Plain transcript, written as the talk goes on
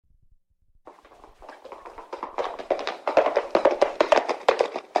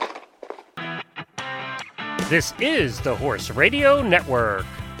This is the Horse Radio Network.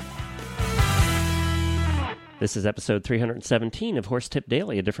 This is episode 317 of Horse Tip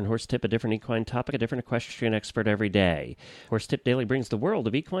Daily, a different horse tip, a different equine topic, a different equestrian expert every day. Horse Tip Daily brings the world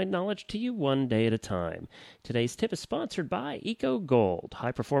of equine knowledge to you one day at a time. Today's tip is sponsored by Eco Gold,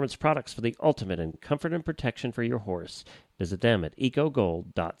 high-performance products for the ultimate in comfort and protection for your horse. Visit them at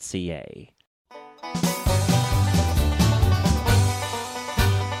ecogold.ca.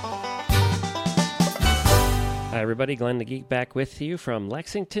 Hi, everybody. Glenn the Geek back with you from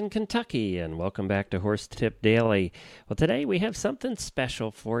Lexington, Kentucky, and welcome back to Horse Tip Daily. Well, today we have something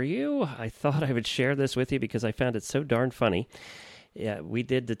special for you. I thought I would share this with you because I found it so darn funny. Yeah, we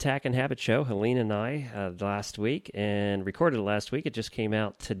did the Tack and Habit show, Helena and I, last week, and recorded it last week. It just came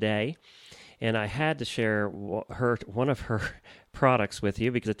out today, and I had to share one of her products with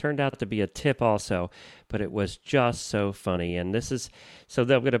you because it turned out to be a tip also, but it was just so funny. And this is, so I'm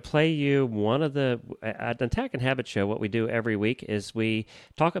going to play you one of at the Tack and Habit show, what we do every week is we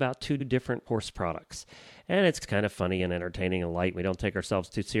talk about two different horse products. And it's kind of funny and entertaining and light. We don't take ourselves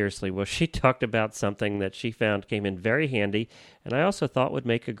too seriously. Well, she talked about something that she found came in very handy, and I also thought would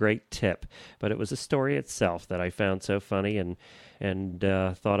make a great tip. But it was a story itself that I found so funny and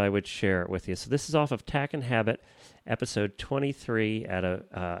thought I would share it with you. So this is off of Tack and Habit, episode 23 at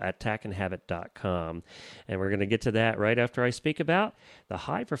tackandhabit.com. And we're going to get to that right after I speak about the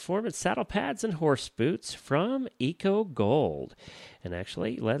high-performance saddle pads and horse boots from Eco Gold. And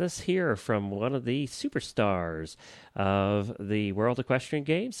actually, let us hear from one of the superstars of the World Equestrian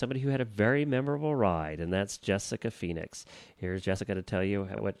Games, somebody who had a very memorable ride, and that's Jessica Phoenix. Here's Jessica to tell you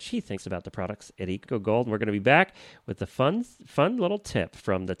what she thinks about the products at Eco Gold. And we're going to be back with the fun little tip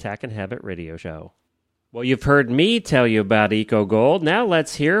from the Tack and Habit radio show. Well, you've heard me tell you about Eco Gold. Now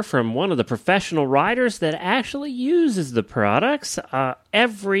let's hear from one of the professional riders that actually uses the products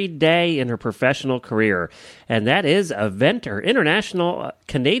every day in her professional career. And that is international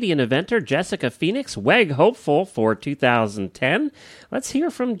Canadian eventer Jessica Phoenix, WEG hopeful for 2010. Let's hear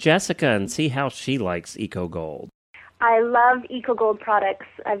from Jessica and see how she likes Eco Gold. I love Eco Gold products.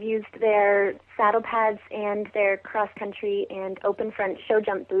 I've used their saddle pads and their cross-country and open front show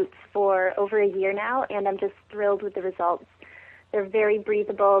jump boots for over a year now, and I'm just thrilled with the results. They're very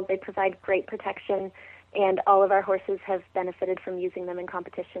breathable, they provide great protection, and all of our horses have benefited from using them in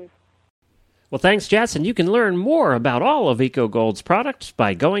competition. Well, thanks, Jess, and you can learn more about all of Eco Gold's products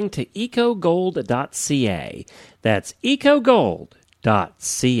by going to ecogold.ca. That's ecogold.ca.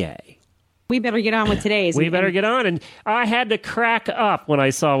 We better get on with today's. We better get on. And I had to crack up when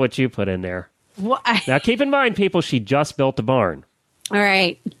I saw what you put in there. What? Now, keep in mind, people, she just built a barn. All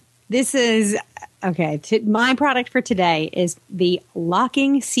right. This is, okay, my product for today is the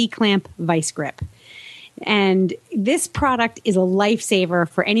Locking C-Clamp Vice Grip. And this product is a lifesaver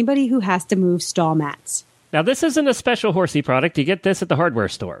for anybody who has to move stall mats. Now, this isn't a special horsey product. You get this at the hardware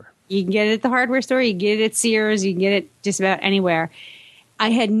store. You can get it at the hardware store. You can get it at Sears. You can get it just about anywhere. I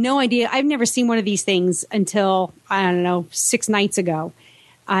had no idea. I've never seen one of these things until, I don't know, 6 nights ago.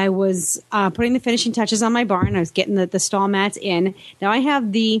 I was putting the finishing touches on my barn. I was getting the stall mats in. Now I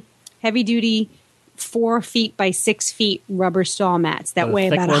have the heavy-duty 4 feet by 6 feet rubber stall mats that weigh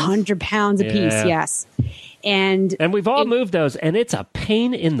about 100 pounds a piece, yes. And we've all moved those, and it's a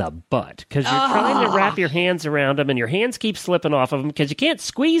pain in the butt because you're trying to wrap your hands around them, and your hands keep slipping off of them because you can't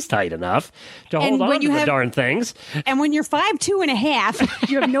squeeze tight enough to hold on to the darn things. And when you're 5'2" and a half,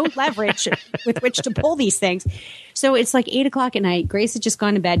 you have no leverage with which to pull these things. So it's like 8 o'clock at night. Grace had just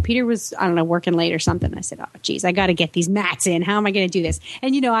gone to bed. Peter was, I don't know, working late or something. I said, oh, geez, I got to get these mats in. How am I going to do this?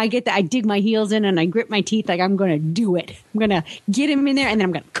 And, you know, I dig my heels in and I grip my teeth like I'm going to do it. I'm going to get them in there and then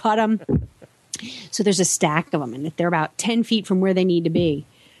I'm going to cut them. So there's a stack of them, and they're about 10 feet from where they need to be.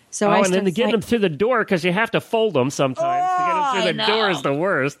 So and then to get them through the door, because you have to fold them sometimes. To get them through the door is the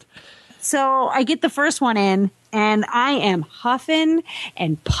worst. So I get the first one in, and I am huffing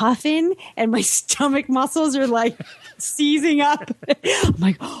and puffing, and my stomach muscles are like seizing up. I'm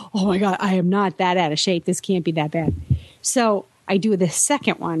like, oh my God, I am not that out of shape. This can't be that bad. So I do the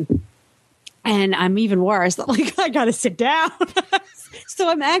second one, and I'm even worse. I'm like, I got to sit down. So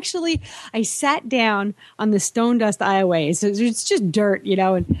I sat down on the stone dust aisleways. So it's just dirt, you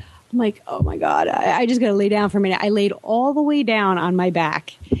know, and I'm like, oh my God, I just got to lay down for a minute. I laid all the way down on my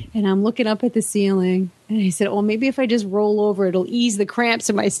back and I'm looking up at the ceiling. And I said, well, maybe if I just roll over, it'll ease the cramps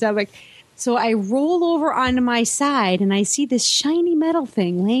in my stomach. So I roll over onto my side and I see this shiny metal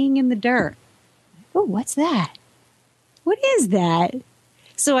thing laying in the dirt. Oh, what's that? What is that?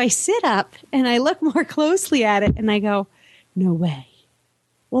 So I sit up and I look more closely at it and I go, no way.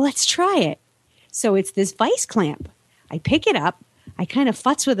 Well, let's try it. So it's this vice clamp. I pick it up. I kind of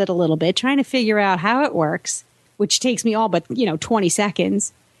futz with it a little bit, trying to figure out how it works, which takes me all but, 20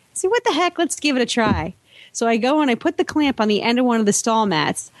 seconds. See, what the heck? Let's give it a try. So I go and I put the clamp on the end of one of the stall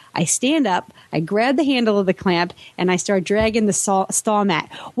mats. I stand up, I grab the handle of the clamp, and I start dragging the stall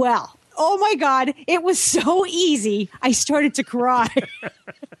mat. Well, oh my God, it was so easy. I started to cry.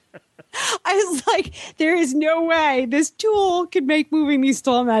 I was like, there is no way this tool could make moving these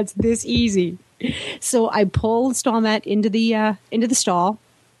stall mats this easy. So I pull the stall mat into the stall.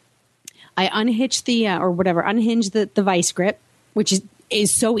 I unhitch unhinge the vice grip, which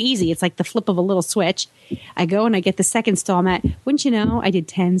is so easy. It's like the flip of a little switch. I go and I get the second stall mat. Wouldn't you know, I did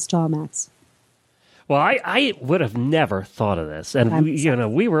 10 stall mats. Well, I would have never thought of this. And,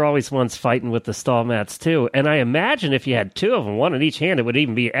 we were always once fighting with the stall mats, too. And I imagine if you had two of them, one in each hand, it would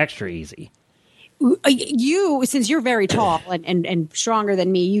even be extra easy. You, since you're very tall and stronger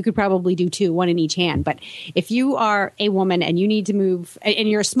than me, you could probably do two, one in each hand. But if you are a woman and you need to move, and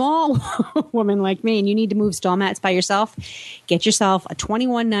you're a small woman like me, and you need to move stall mats by yourself, get yourself a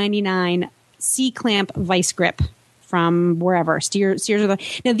 $21.99 C-clamp vice grip from wherever. Sears or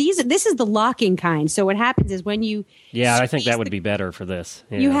the. Now this is the locking kind. So what happens is when you I think that would be better for this.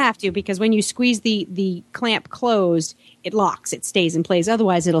 Yeah. You have to, because when you squeeze the clamp closed, it locks. It stays in place.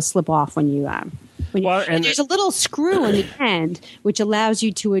 Otherwise, it'll slip off when you. And there's a little screw in the end which allows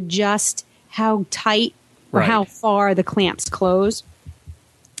you to adjust how tight or how far the clamps close.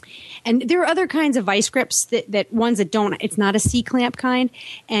 And there are other kinds of vice grips that ones that don't. It's not a C-clamp kind,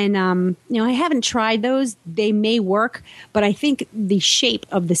 and I haven't tried those. They may work, but I think the shape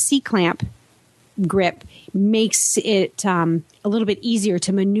of the C-clamp grip makes it a little bit easier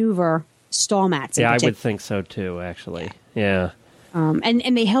to maneuver stall mats. Yeah, I would think so too. Actually, yeah.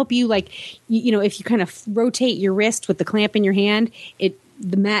 And they help you, like, if you kind of rotate your wrist with the clamp in your hand,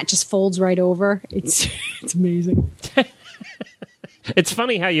 the mat just folds right over. It's amazing. It's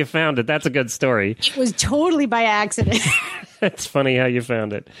funny how you found it. That's a good story. It was totally by accident. It's funny how you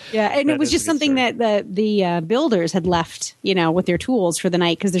found it. Yeah, and it was just something that the builders had left, with their tools for the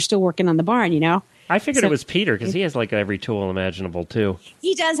night because they're still working on the barn, I figured it was Peter because he has like every tool imaginable too.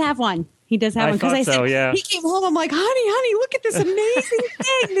 He does have one. He does have one. Because I said, yeah. He came home. I'm like, honey, look at this amazing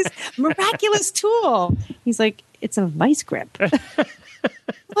thing, this miraculous tool. He's like, it's a vice grip. I'm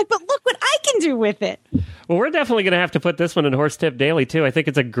like, but look what I can do with it. Well, we're definitely going to have to put this one in Horse Tip Daily, too. I think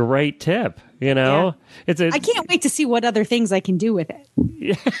it's a great tip, Yeah. I can't wait to see what other things I can do with it.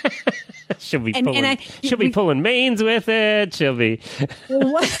 Yeah. She'll be pulling manes with it. She'll be...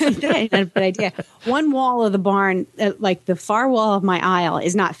 Not a bad idea. One wall of the barn, like the far wall of my aisle,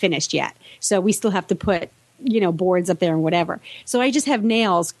 is not finished yet. So we still have to put, boards up there and whatever. So I just have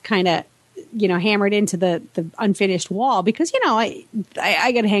nails kind of, hammered into the unfinished wall because, I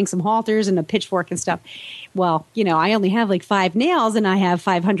got to hang some halters and a pitchfork and stuff. Well, I only have like 5 nails and I have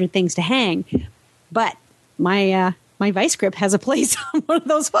 500 things to hang. But my vice grip has a place on one of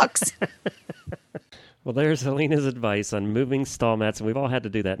those hooks. Well, there's Helena's advice on moving stall mats, and we've all had to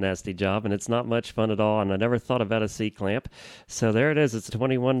do that nasty job, and it's not much fun at all, and I never thought about a C-clamp. So there it is. It's a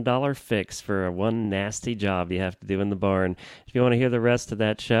 $21 fix for one nasty job you have to do in the barn. If you want to hear the rest of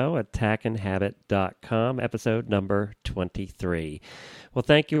that show, attackandhabit.com, episode number 23. Well,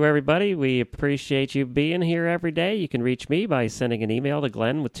 thank you, everybody. We appreciate you being here every day. You can reach me by sending an email to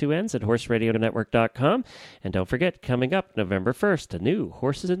Glenn with 2 N's at horseradionetwork.com. And don't forget, coming up November 1st, a new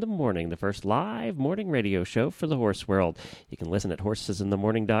Horses in the Morning, the first live morning radio show for the horse world. You can listen at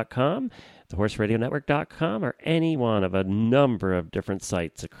horsesinthemorning.com, thehorseradionetwork.com, or any one of a number of different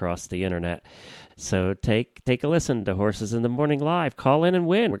sites across the internet. So take a listen to Horses in the Morning Live. Call in and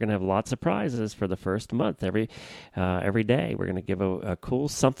win. We're going to have lots of prizes for the first month. Every day we're going to give a cool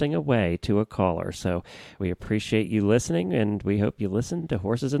something away to a caller. So we appreciate you listening, and we hope you listen to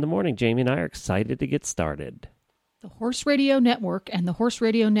Horses in the Morning. Jamie and I are excited to get started. The Horse Radio Network and the Horse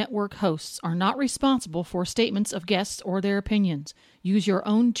Radio Network hosts are not responsible for statements of guests or their opinions. Use your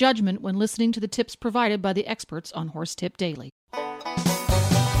own judgment when listening to the tips provided by the experts on Horse Tip Daily.